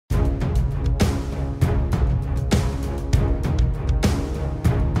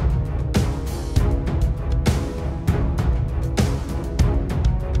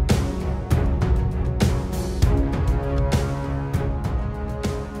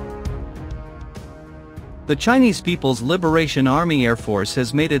The Chinese People's Liberation Army Air Force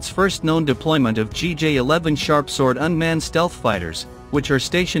has made its first known deployment of GJ-11 Sharpsword unmanned stealth fighters, which are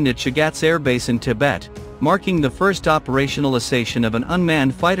stationed at Shigatse Air Base in Tibet, marking the first operationalization of an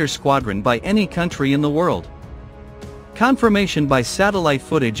unmanned fighter squadron by any country in the world. Confirmation by satellite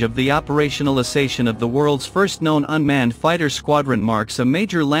footage of the operationalization of the world's first known unmanned fighter squadron marks a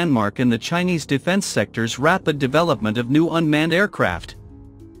major landmark in the Chinese defense sector's rapid development of new unmanned aircraft.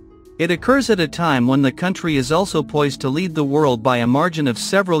 It occurs at a time when the country is also poised to lead the world by a margin of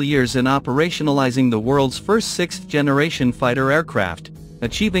several years in operationalizing the world's first sixth-generation fighter aircraft,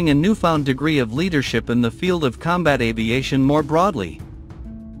 achieving a newfound degree of leadership in the field of combat aviation more broadly.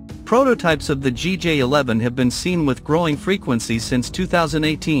 Prototypes of the GJ-11 have been seen with growing frequency since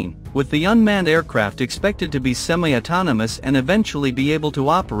 2018, with the unmanned aircraft expected to be semi-autonomous and eventually be able to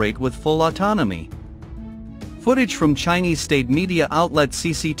operate with full autonomy. Footage from Chinese state media outlet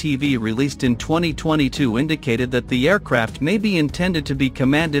CCTV released in 2022 indicated that the aircraft may be intended to be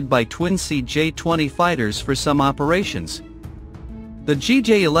commanded by twin CJ-20 fighters for some operations. The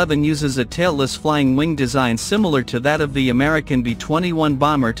GJ-11 uses a tailless flying wing design similar to that of the American B-21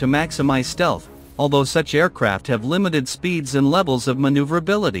 bomber to maximize stealth, although such aircraft have limited speeds and levels of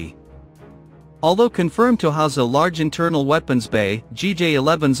maneuverability. Although confirmed to house a large internal weapons bay,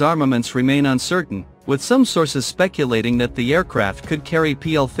 GJ-11's armaments remain uncertain, with some sources speculating that the aircraft could carry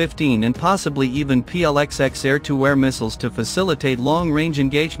PL-15 and possibly even PLXX air-to-air missiles to facilitate long-range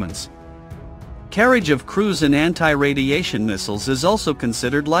engagements. Carriage of cruise and anti-radiation missiles is also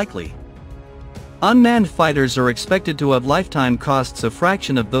considered likely. Unmanned fighters are expected to have lifetime costs a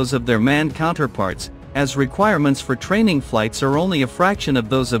fraction of those of their manned counterparts, as requirements for training flights are only a fraction of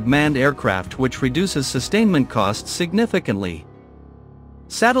those of manned aircraft, which reduces sustainment costs significantly.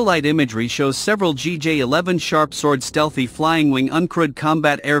 Satellite imagery shows several GJ-11 Sharpsword stealthy flying wing uncrewed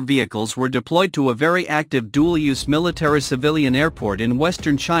combat air vehicles were deployed to a very active dual-use military-civilian airport in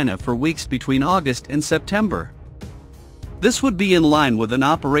western China for weeks between August and September. This would be in line with an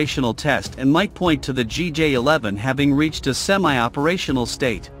operational test and might point to the GJ-11 having reached a semi-operational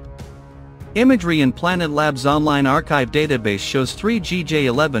state. Imagery in Planet Labs' online archive database shows 3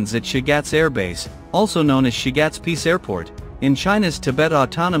 GJ-11s at Shigatse Air Base, also known as Shigatse Peace Airport, in China's Tibet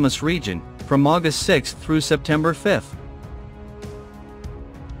Autonomous Region, from August 6 through September 5.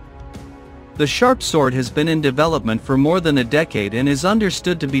 The Sharpsword has been in development for more than a decade and is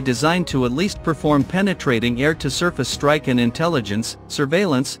understood to be designed to at least perform penetrating air-to-surface strike and intelligence,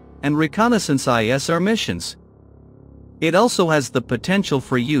 surveillance, and reconnaissance ISR missions. It also has the potential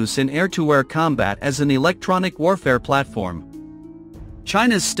for use in air-to-air combat as an electronic warfare platform.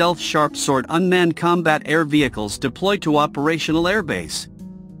 China's stealth Sharpsword unmanned combat air vehicles deployed to operational airbase.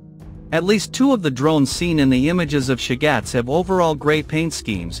 At least 2 of the drones seen in the images of Shigatse have overall gray paint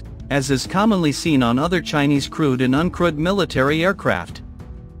schemes, as is commonly seen on other Chinese crewed and uncrewed military aircraft.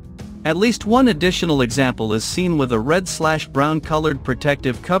 At least 1 additional example is seen with a red/brown colored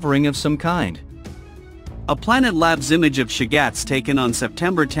protective covering of some kind. A Planet Labs image of Shigatse taken on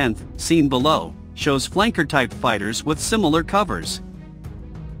September 10, seen below, shows flanker-type fighters with similar covers.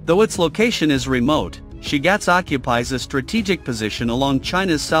 Though its location is remote, Shigatse occupies a strategic position along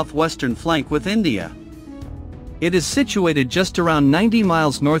China's southwestern flank with India. It is situated just around 90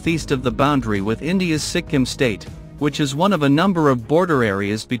 miles northeast of the boundary with India's Sikkim state, which is one of a number of border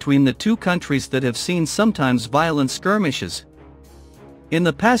areas between the two countries that have seen sometimes violent skirmishes. In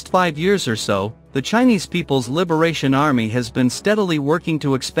the past 5 years or so, the Chinese People's Liberation Army has been steadily working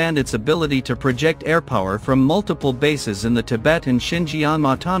to expand its ability to project air power from multiple bases in the Tibet and Xinjiang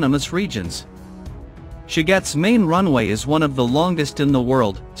autonomous regions. Shigatse's main runway is one of the longest in the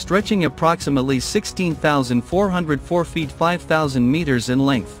world, stretching approximately 16,404 feet 5,000 meters in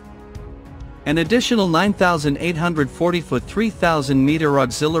length. An additional 9,840 foot 3,000 meter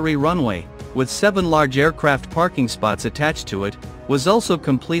auxiliary runway, with 7 large aircraft parking spots attached to it, was also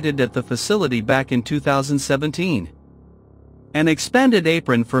completed at the facility back in 2017. An expanded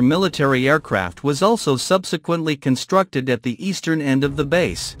apron for military aircraft was also subsequently constructed at the eastern end of the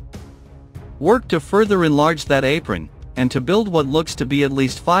base. Work to further enlarge that apron, and to build what looks to be at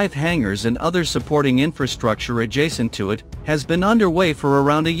least 5 hangars and other supporting infrastructure adjacent to it, has been underway for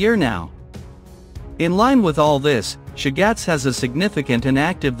around a year now. In line with all this, Shigatse has a significant and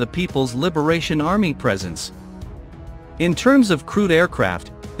active the People's Liberation Army presence. In terms of crewed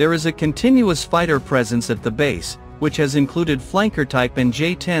aircraft, there is a continuous fighter presence at the base, which has included flanker-type and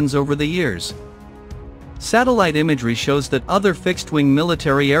J-10s over the years. Satellite imagery shows that other fixed-wing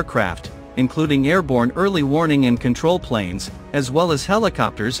military aircraft, including airborne early warning and control planes, as well as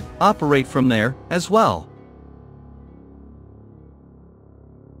helicopters, operate from there, as well.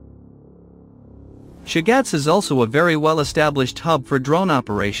 Shigatse is also a very well-established hub for drone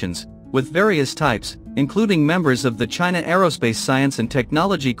operations, with various types, including members of the China Aerospace Science and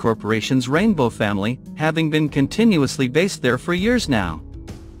Technology Corporation's Rainbow family, having been continuously based there for years now.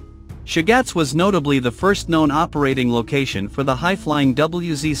 Shigatse was notably the first known operating location for the high-flying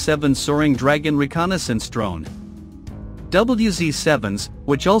WZ-7 Soaring Dragon reconnaissance drone. WZ-7s,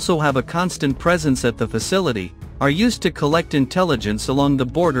 which also have a constant presence at the facility, are used to collect intelligence along the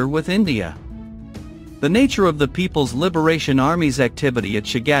border with India. The nature of the People's Liberation Army's activity at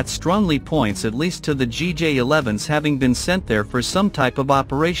Shigatse strongly points at least to the GJ-11s having been sent there for some type of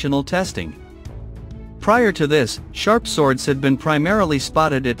operational testing. Prior to this, sharp swords had been primarily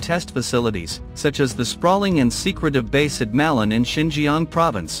spotted at test facilities, such as the sprawling and secretive base at Malin in Xinjiang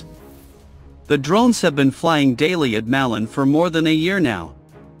province. The drones have been flying daily at Malin for more than a year now.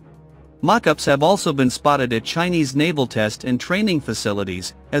 Mock-ups have also been spotted at Chinese naval test and training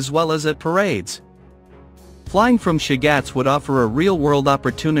facilities, as well as at parades. Flying from Shigatse would offer a real-world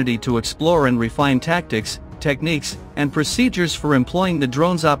opportunity to explore and refine tactics, techniques, and procedures for employing the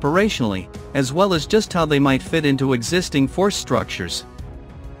drones operationally, as well as just how they might fit into existing force structures.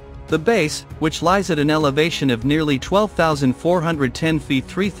 The base, which lies at an elevation of nearly 12,410 feet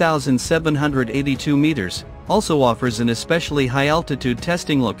 3,782 meters, also offers an especially high-altitude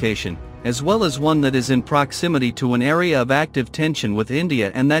testing location, as well as one that is in proximity to an area of active tension with India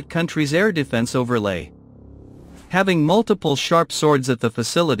and that country's air defense overlay. Having multiple sharp swords at the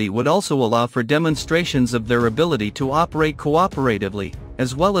facility would also allow for demonstrations of their ability to operate cooperatively,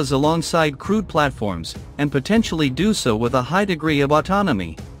 as well as alongside crewed platforms, and potentially do so with a high degree of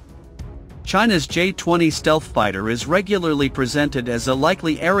autonomy. China's J-20 stealth fighter is regularly presented as a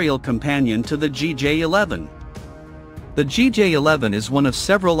likely aerial companion to the GJ-11. The GJ-11 is one of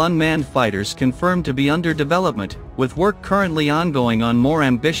several unmanned fighters confirmed to be under development, with work currently ongoing on more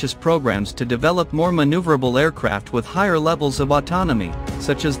ambitious programs to develop more maneuverable aircraft with higher levels of autonomy,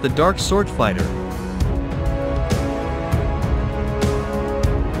 such as the Dark Sword fighter.